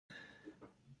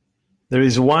There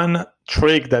is one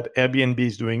trick that Airbnb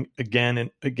is doing again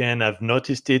and again. I've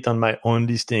noticed it on my own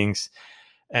listings,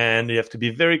 and you have to be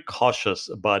very cautious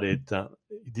about it.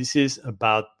 This is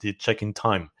about the check-in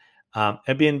time.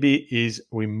 Airbnb is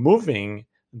removing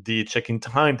the check-in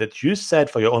time that you set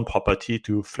for your own property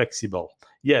to flexible.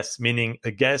 Yes, meaning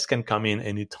a guest can come in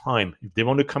anytime. If they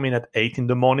want to come in at 8 in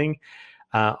the morning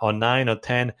or 9 or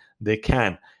 10, they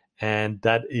can. And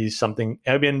that is something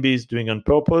Airbnb is doing on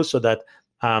purpose so that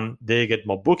they get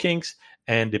more bookings,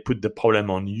 and they put the problem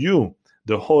on you,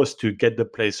 the host, to get the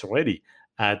place ready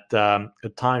at a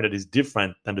time that is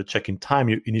different than the check-in time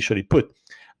you initially put.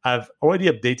 I've already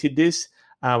updated this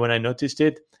when I noticed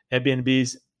it. Airbnb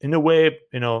is, in a way,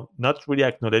 not really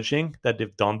acknowledging that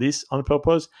they've done this on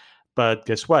purpose, but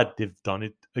guess what? They've done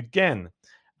it again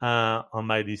on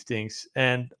my listings,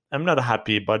 and I'm not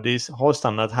happy about this. Hosts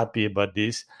are not happy about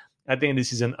this. I think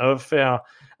this is an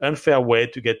unfair way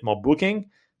to get more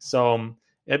booking. So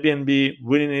Airbnb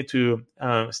really need to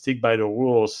stick by the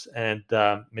rules and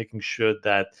making sure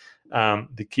that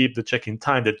they keep the check-in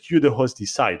time that you, the host,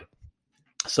 decide.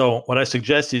 So what I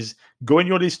suggest is go in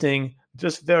your listing,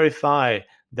 just verify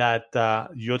that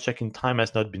your check-in time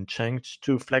has not been changed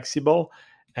to flexible,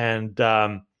 and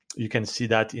you can see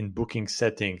that in booking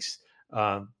settings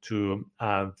to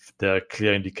have the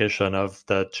clear indication of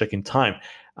the check-in time.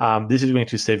 This is going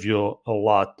to save you a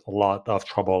lot of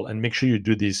trouble, and make sure you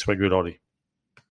do this regularly.